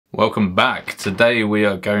Welcome back. Today we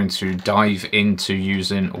are going to dive into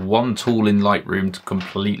using one tool in Lightroom to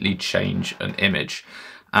completely change an image.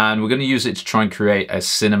 And we're going to use it to try and create a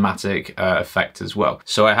cinematic effect as well.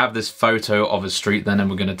 So I have this photo of a street then, and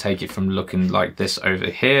we're going to take it from looking like this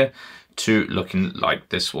over here to looking like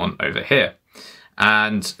this one over here.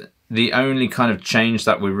 And the only kind of change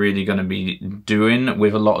that we're really going to be doing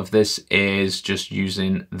with a lot of this is just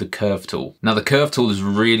using the curve tool. Now the curve tool is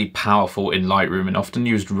really powerful in Lightroom and often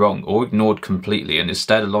used wrong or ignored completely, and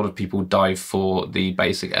instead a lot of people dive for the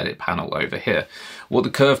basic edit panel over here. What the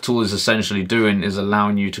curve tool is essentially doing is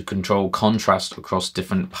allowing you to control contrast across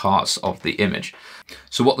different parts of the image.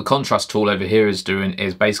 So what the contrast tool over here is doing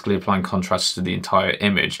is basically applying contrast to the entire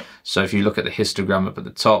image. So if you look at the histogram up at the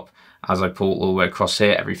top, as I pull all the way across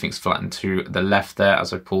here, everything's flattened to the left there.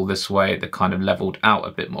 As I pull this way, they're kind of leveled out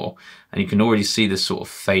a bit more. And you can already see this sort of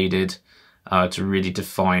faded to really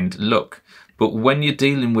defined look. But when you're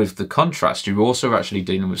dealing with the contrast, you're also actually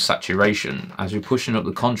dealing with saturation. As you're pushing up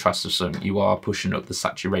the contrast of something, you are pushing up the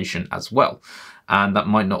saturation as well. And that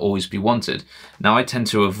might not always be wanted. Now I tend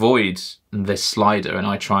to avoid this slider and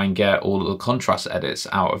I try and get all of the contrast edits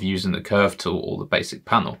out of using the curve tool or the basic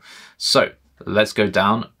panel. So let's go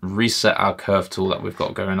down, reset our curve tool that we've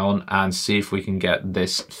got going on and see if we can get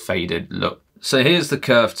this faded look. So here's the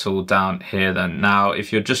curve tool down here then. Now,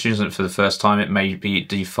 if you're just using it for the first time, it may be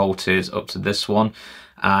defaulted up to this one.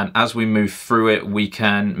 And as we move through it, we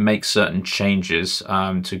can make certain changes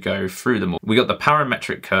to go through them. We got the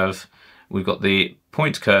parametric curve, we've got the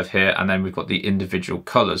point curve here, and then we've got the individual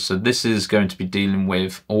colors. So this is going to be dealing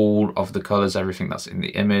with all of the colors, everything that's in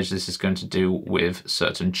the image. This is going to deal with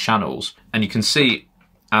certain channels. And you can see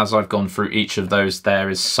as I've gone through each of those, there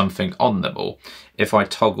is something on them all. If I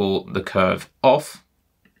toggle the curve off,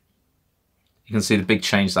 you can see the big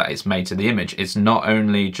change that it's made to the image. It's not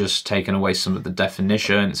only just taken away some of the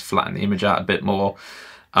definition, it's flattened the image out a bit more.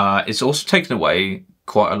 It's also taken away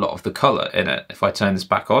quite a lot of the color in it. If I turn this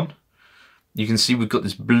back on, you can see we've got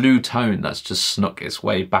this blue tone that's just snuck its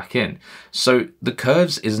way back in. So the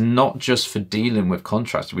curves is not just for dealing with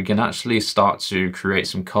contrast. We can actually start to create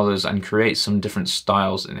some colors and create some different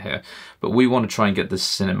styles in here. But we want to try and get this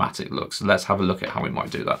cinematic look. So let's have a look at how we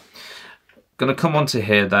might do that. I'm going to come onto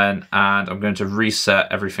here then, and I'm going to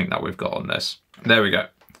reset everything that we've got on this. There we go.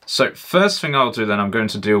 So first thing I'll do then, I'm going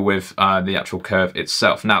to deal with the actual curve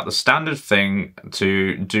itself. Now the standard thing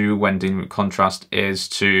to do when dealing with contrast is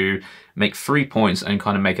to make 3 points and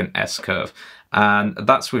kind of make an S curve. And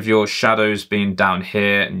that's with your shadows being down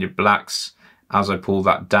here and your blacks. As I pull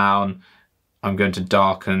that down, I'm going to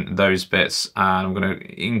darken those bits and I'm going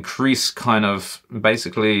to increase kind of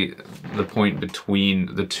basically the point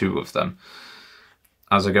between the two of them.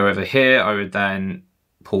 As I go over here, I would then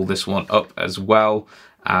pull this one up as well.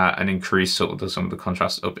 And increase sort of some of the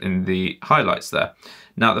contrast up in the highlights there.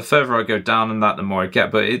 Now the further I go down on that, the more I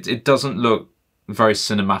get, but it doesn't look very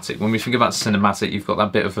cinematic. When we think about cinematic, you've got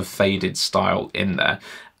that bit of a faded style in there,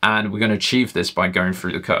 and we're going to achieve this by going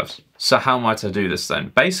through the curves. So how might I do this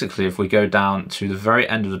then? Basically, if we go down to the very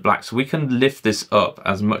end of the blacks, we can lift this up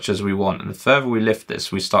as much as we want, and the further we lift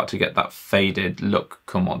this, we start to get that faded look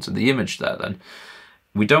come onto the image there then.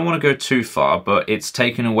 We don't want to go too far, but it's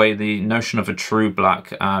taking away the notion of a true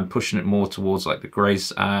black and pushing it more towards like the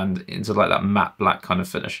grays and into like that matte black kind of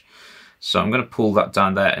finish. So I'm going to pull that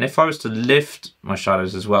down there. And if I was to lift my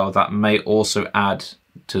shadows as well, that may also add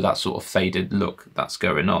to that sort of faded look that's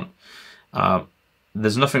going on.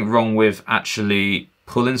 There's nothing wrong with actually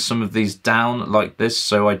pulling some of these down like this,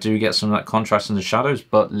 so I do get some of that contrast in the shadows,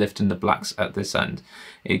 but lifting the blacks at this end.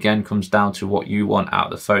 It again comes down to what you want out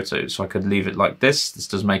of the photo. So I could leave it like this. This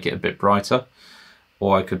does make it a bit brighter.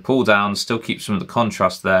 Or I could pull down, still keep some of the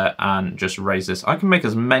contrast there and just raise this. I can make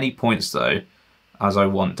as many points though as I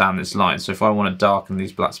want down this line. So if I want to darken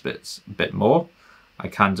these blacks bits a bit more, I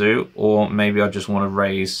can do, or maybe I just want to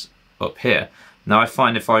raise up here. Now I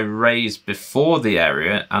find if I raise before the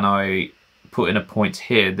area and I put in a point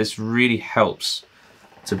here, this really helps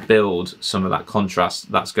to build some of that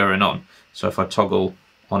contrast that's going on. So if I toggle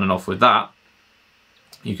on and off with that,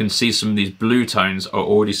 you can see some of these blue tones are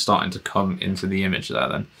already starting to come into the image there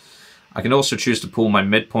then. I can also choose to pull my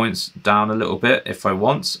midpoints down a little bit if I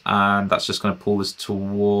want, and that's just going to pull this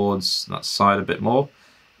towards that side a bit more.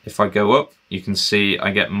 If I go up, you can see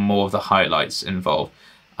I get more of the highlights involved.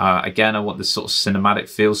 Again, I want this sort of cinematic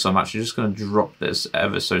feel, so I'm actually just going to drop this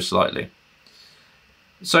ever so slightly.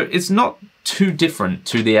 So it's not too different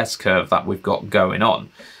to the S-curve that we've got going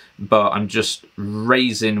on, but I'm just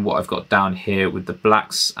raising what I've got down here with the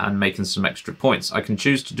blacks and making some extra points. I can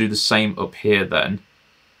choose to do the same up here then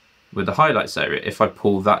with the highlights area. If I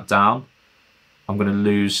pull that down, I'm going to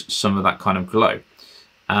lose some of that kind of glow.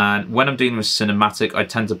 And when I'm dealing with cinematic, I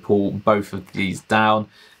tend to pull both of these down,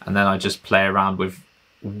 and then I just play around with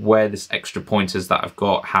where this extra point is that I've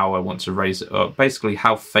got, how I want to raise it up. Basically,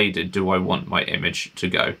 how faded do I want my image to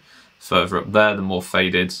go? Further up there, the more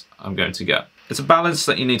faded I'm going to get. It's a balance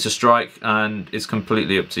that you need to strike, and it's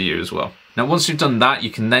completely up to you as well. Now, once you've done that, you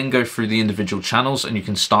can then go through the individual channels and you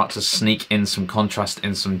can start to sneak in some contrast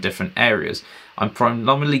in some different areas. I'm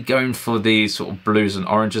predominantly going for the sort of blues and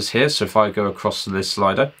oranges here. So if I go across this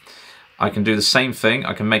slider, I can do the same thing.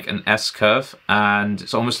 I can make an S curve, and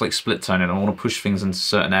it's almost like split toning. I want to push things into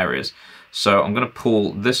certain areas. So I'm going to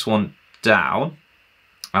pull this one down.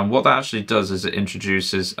 And what that actually does is it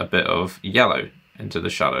introduces a bit of yellow into the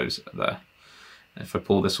shadows there. If I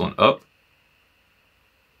pull this one up,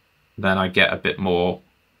 then I get a bit more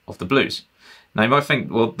of the blues. Now you might think,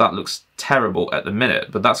 well, that looks terrible at the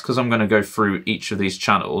minute, but that's because I'm going to go through each of these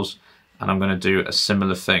channels and I'm going to do a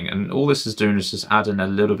similar thing. And all this is doing is just adding a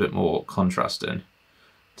little bit more contrast in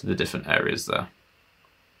to the different areas there.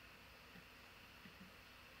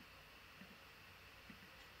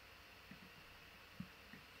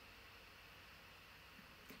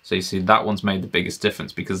 So you see that one's made the biggest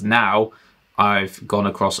difference, because now I've gone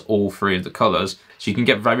across all three of the colors. So you can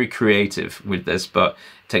get very creative with this, but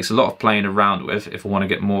it takes a lot of playing around with. If I want to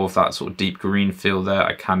get more of that sort of deep green feel there,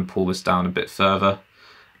 I can pull this down a bit further.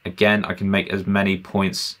 Again, I can make as many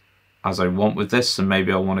points as I want with this. So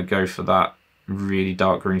maybe I want to go for that really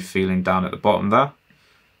dark green feeling down at the bottom there.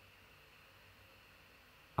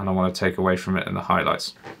 And I want to take away from it in the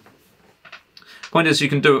highlights. Point is, you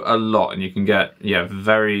can do a lot, and you can get, yeah,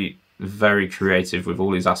 very creative with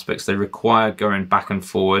all these aspects. They require going back and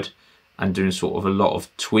forward and doing sort of a lot of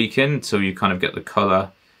tweaking until you kind of get the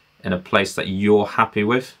color in a place that you're happy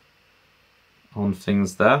with on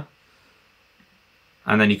things there.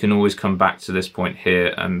 And then you can always come back to this point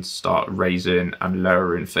here and start raising and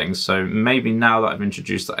lowering things. So maybe now that I've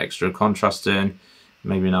introduced that extra contrast in,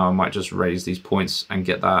 maybe now I might just raise these points and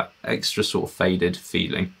get that extra sort of faded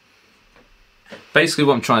feeling. Basically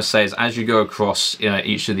what I'm trying to say is, as you go across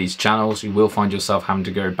each of these channels, you will find yourself having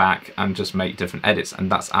to go back and just make different edits, and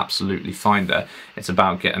that's absolutely fine there. It's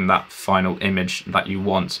about getting that final image that you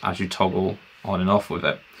want as you toggle on and off with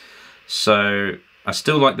it. So I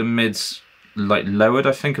still like the mids like lowered,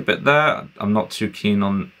 I think, a bit there. I'm not too keen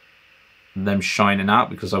on them shining out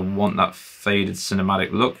because I want that faded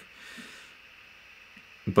cinematic look.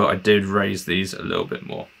 But I did raise these a little bit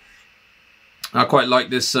more. I quite like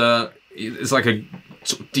this. It's like a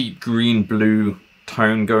sort of deep green blue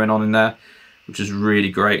tone going on in there, which is really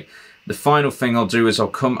great. The final thing I'll do is I'll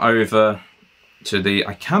come over to the,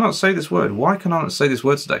 I cannot say this word. Why can I not say this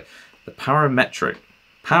word today? The parametric.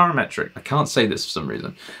 I can't say this for some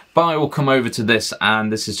reason. But I will come over to this,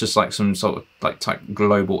 and this is just like some sort of like type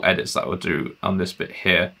global edits that I will do on this bit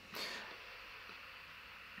here.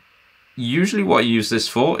 Usually what I use this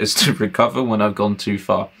for is to recover when I've gone too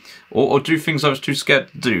far, or do things I was too scared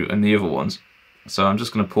to do in the other ones. So I'm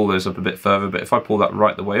just going to pull those up a bit further, but if I pull that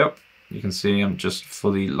right the way up, you can see I'm just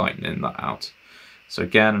fully lightening that out. So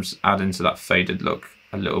again, I'm just adding to that faded look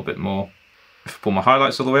a little bit more. If I pull my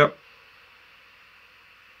highlights all the way up,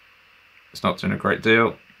 it's not doing a great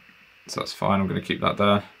deal, so that's fine, I'm going to keep that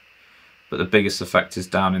there. But the biggest effect is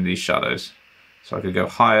down in these shadows. So I could go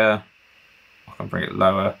higher, I can bring it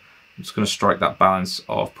lower. I'm just going to strike that balance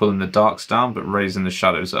of pulling the darks down but raising the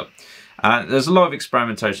shadows up. And there's a lot of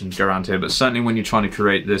experimentation to go around here, but certainly when you're trying to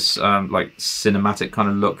create this like cinematic kind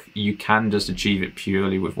of look, you can just achieve it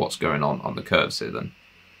purely with what's going on the curves here then.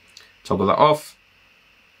 Toggle that off.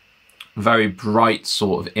 Very bright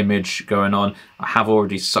sort of image going on. I have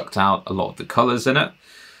already sucked out a lot of the colors in it,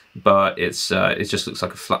 but it just looks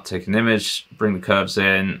like a flat taken image. Bring the curves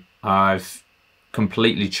in. I've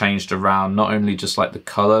completely changed around not only just like the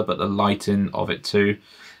color but the lighting of it too.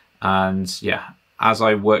 And yeah, as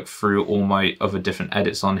I work through all my other different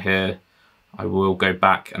edits on here, I will go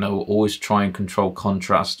back and I will always try and control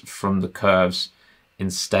contrast from the curves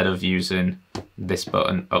instead of using this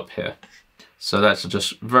button up here. So let's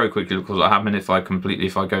just very quickly look at what happens if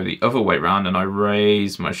I go the other way around and I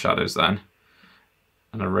raise my shadows then.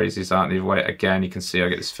 And I raise these out the other way. Again, you can see I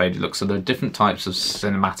get this faded look. So there are different types of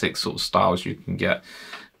cinematic sort of styles you can get.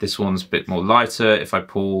 This one's a bit more lighter. If I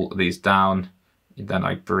pull these down, then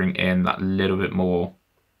I bring in that little bit more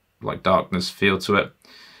like darkness feel to it.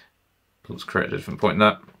 Let's create a different point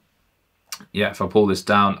there. Yeah, if I pull this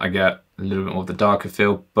down, I get a little bit more of the darker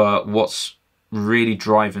feel. But what's really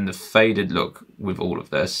driving the faded look with all of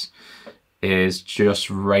this is just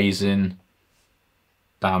raising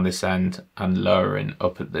down this end and lowering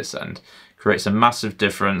up at this end, creates a massive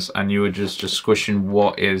difference, and you are just squishing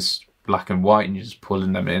what is black and white and you're just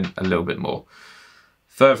pulling them in a little bit more.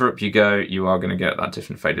 Further up you go, you are going to get that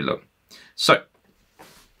different faded look. So,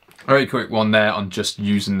 a very quick one there on just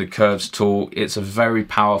using the curves tool. It's a very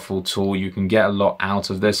powerful tool. You can get a lot out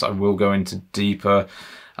of this. I will go into deeper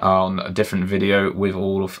on a different video with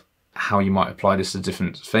all of how you might apply this to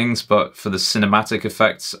different things, but for the cinematic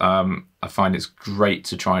effects, I find it's great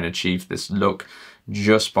to try and achieve this look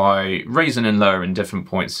just by raising and lowering different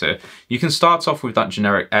points here. You can start off with that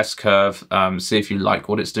generic S curve, see if you like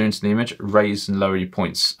what it's doing to the image, raise and lower your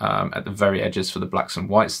points at the very edges for the blacks and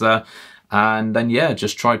whites there. And then, yeah,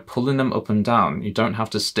 just try pulling them up and down. You don't have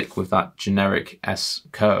to stick with that generic S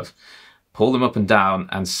curve. Pull them up and down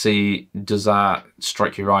and see, does that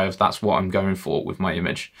strike your eye if that's what I'm going for with my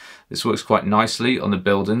image? This works quite nicely on the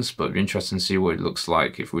buildings, but it'd be interesting to see what it looks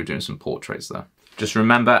like if we're doing some portraits there. Just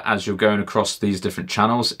remember, as you're going across these different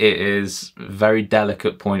channels, it is very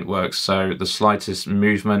delicate point work. So the slightest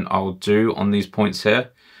movement I'll do on these points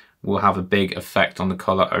here will have a big effect on the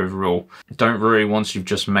color overall. Don't worry once you've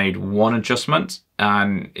just made one adjustment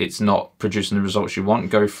and it's not producing the results you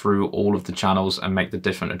want. Go through all of the channels and make the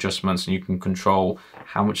different adjustments, and you can control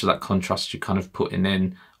how much of that contrast you're kind of putting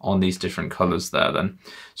in on these different colors there then.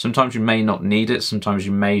 Sometimes you may not need it. Sometimes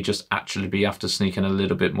you may just actually be after sneaking a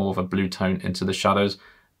little bit more of a blue tone into the shadows.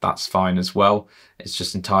 That's fine as well. It's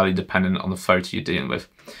just entirely dependent on the photo you're dealing with.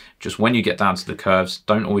 Just when you get down to the curves,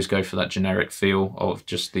 don't always go for that generic feel of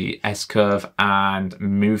just the S curve, and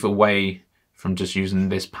move away from just using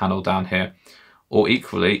this panel down here. Or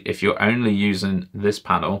equally, if you're only using this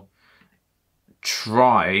panel,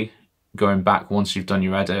 try going back once you've done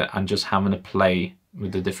your edit and just having a play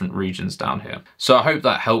with the different regions down here. So I hope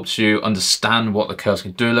that helps you understand what the curves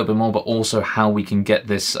can do a little bit more, but also how we can get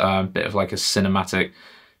this bit of like a cinematic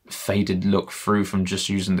faded look through from just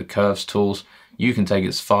using the curves tools. You can take it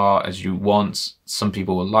as far as you want. Some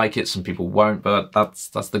people will like it, some people won't, but that's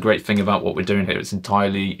the great thing about what we're doing here. It's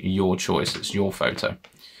entirely your choice, it's your photo.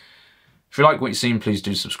 If you like what you've seen, please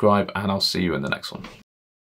do subscribe, and I'll see you in the next one.